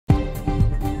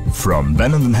From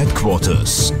Benenden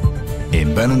headquarters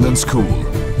in Benenden School,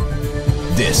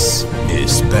 this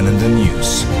is Benenden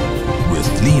News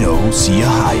with Lino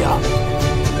Siahaya.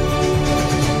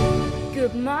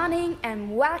 Good morning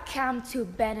and welcome to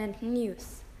Benenden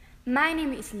News. My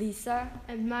name is Lisa.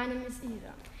 And my name is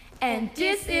Ida. And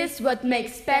this is what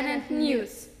makes Benenden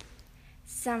News.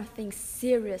 Something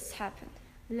serious happened.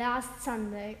 Last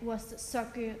Sunday was the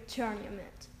soccer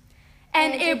tournament.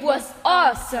 And it was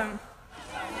awesome.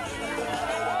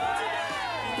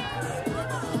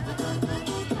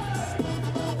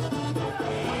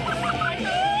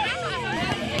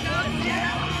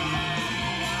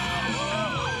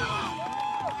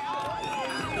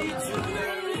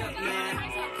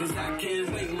 Cause I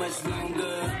can't wait much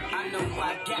longer. I know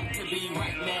I got to be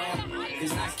right now.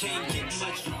 Cause I can't get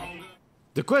much longer.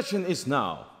 The question is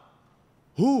now,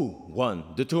 who won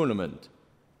the tournament?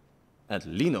 And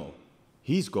Lino,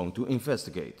 he's going to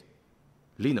investigate.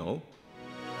 Lino?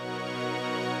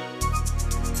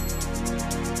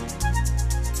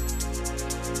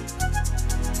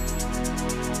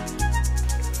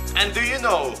 And do you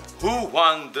know who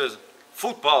won the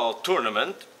football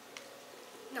tournament?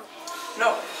 No.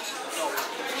 No. No.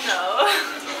 No.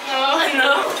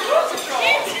 No.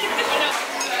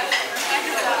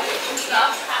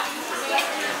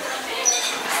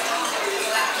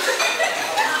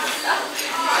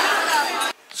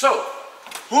 So,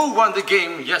 who won the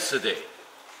game yesterday?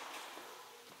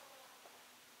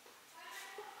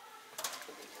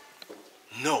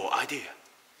 No idea.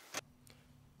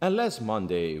 And last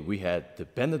Monday we had the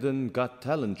Benenden Got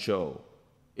Talent show.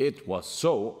 It was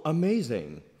so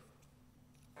amazing.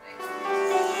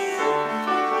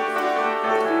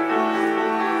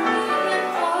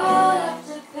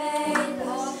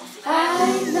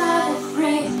 I'm not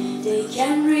afraid, they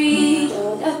can read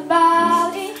all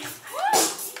about it.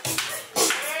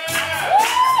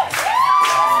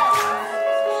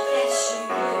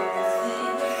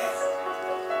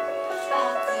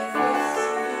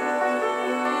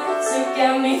 To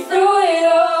get me through it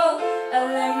all, I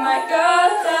let my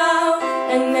guard down,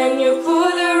 and then you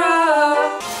pulled her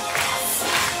up.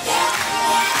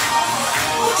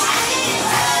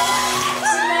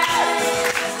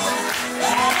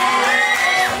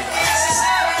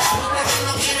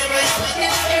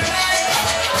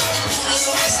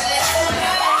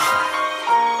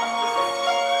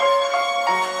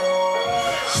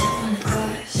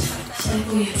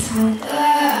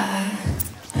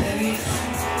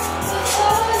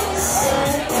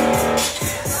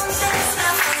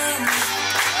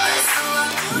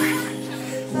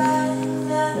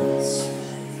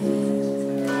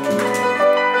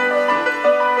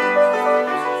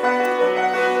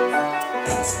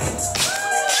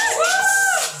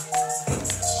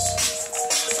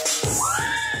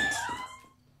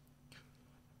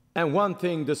 And one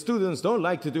thing the students don't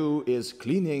like to do is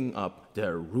cleaning up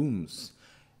their rooms.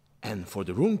 And for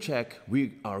the room check,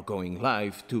 we are going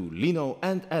live to Lino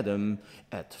and Adam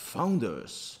at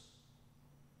Founders.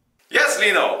 Yes,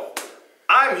 Lino.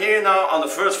 I'm here now on the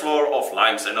first floor of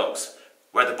Limes and Oaks,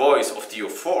 where the boys of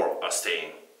DO4 are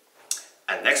staying.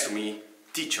 And next to me,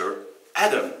 teacher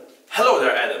Adam. Hello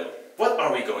there, Adam. What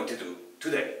are we going to do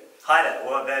today? Hi there.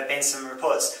 Well, there have been some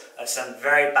reports of some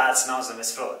very bad smells on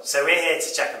this floor, so we're here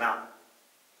to check them out.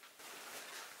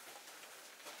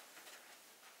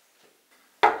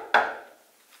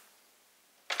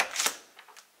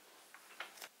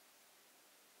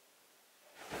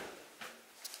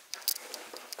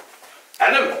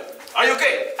 Adam, are you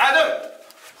okay? Adam!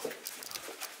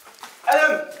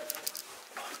 Adam!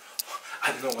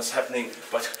 I don't know what's happening,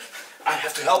 but I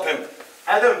have to help him.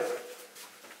 Adam!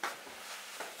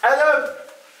 Adam!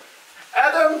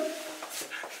 Adam!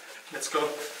 Let's go.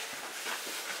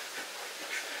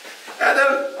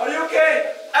 Adam, are you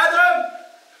okay? Adam!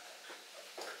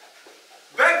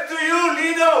 Back to you,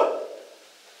 Lino!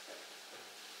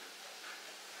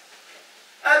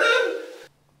 Adam!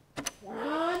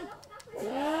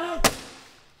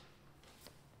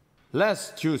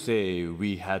 Last Tuesday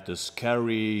we had the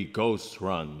scary ghost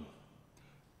run.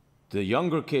 The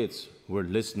younger kids were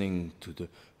listening to the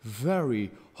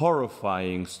very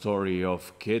horrifying story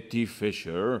of Kitty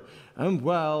Fisher, and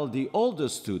while the older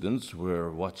students were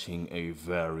watching a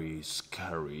very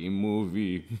scary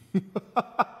movie.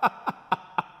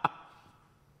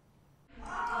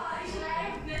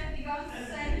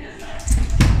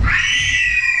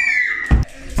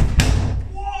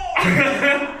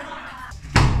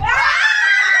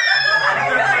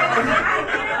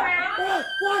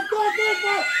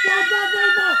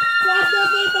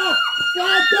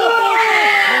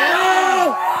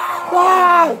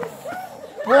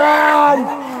 Run!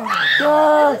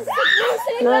 Run!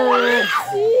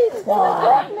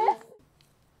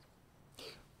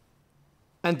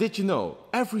 And did you know,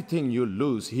 everything you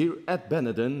lose here at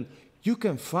Benenden, you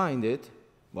can find it,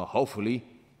 well, hopefully,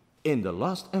 in the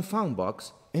lost and found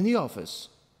box in the office.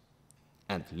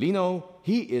 And Lino,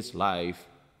 he is live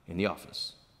in the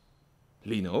office.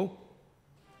 Lino?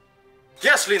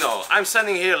 Yes, Lino, I'm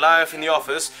standing here live in the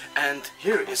office, and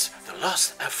here is the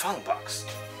lost and found box.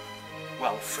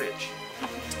 Well, fridge.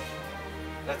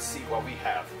 Let's see what we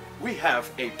have. We have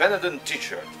a Benenden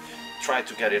t-shirt. Try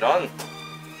to get it on.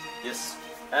 Yes,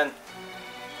 and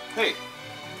hey,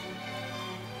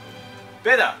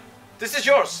 Beda, this is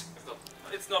yours.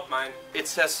 It's not mine. It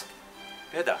says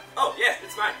Beda. Oh, yeah,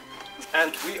 it's mine.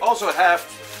 And we also have,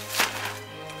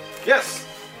 yes,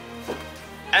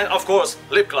 and of course,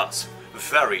 lip gloss.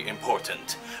 Very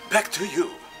important. Back to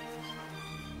you.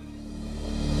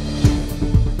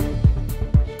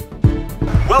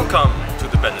 Welcome to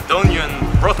the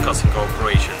Benedonian Broadcasting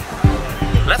Corporation.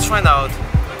 Let's find out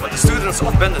what the students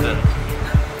of Benenden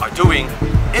are doing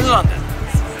in London.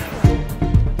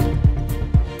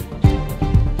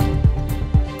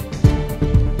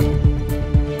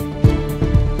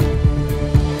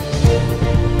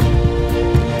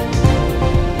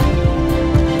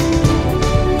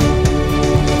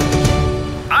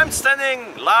 I'm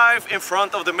standing live in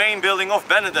front of the main building of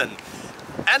Benenden,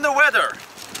 and the weather.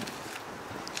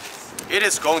 It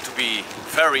is going to be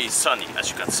very sunny, as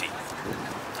you can see.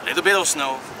 A little bit of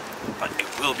snow, but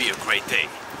it will be a great day.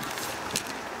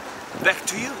 Back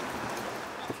to you.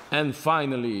 And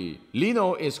finally,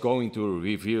 Lino is going to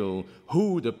reveal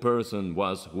who the person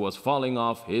was who was falling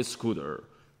off his scooter.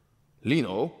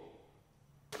 Lino?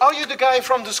 Are you the guy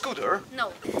from the scooter?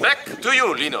 No. Back to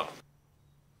you, Lino.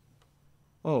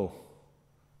 Oh,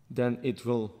 then it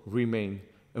will remain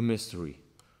a mystery.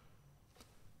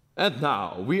 And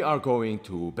now we are going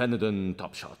to Benenden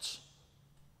Top Shots.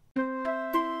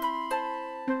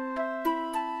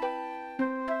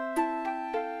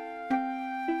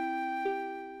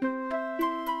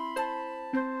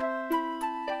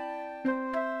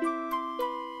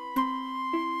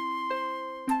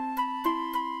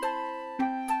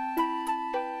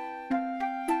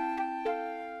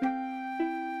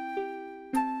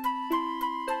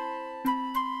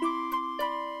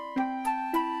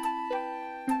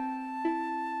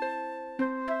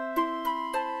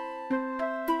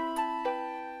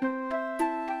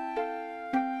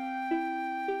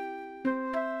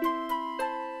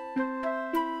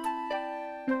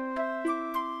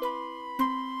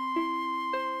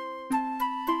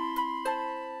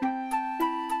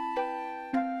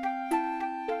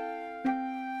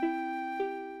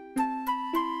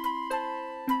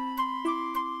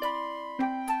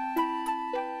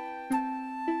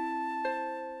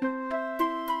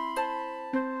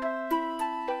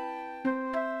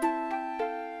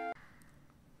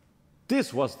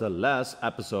 This was the last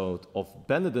episode of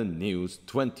Benenden News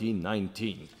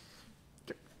 2019.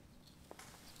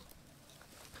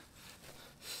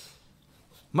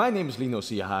 My name is Lino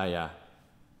Siahaya.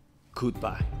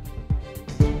 Goodbye.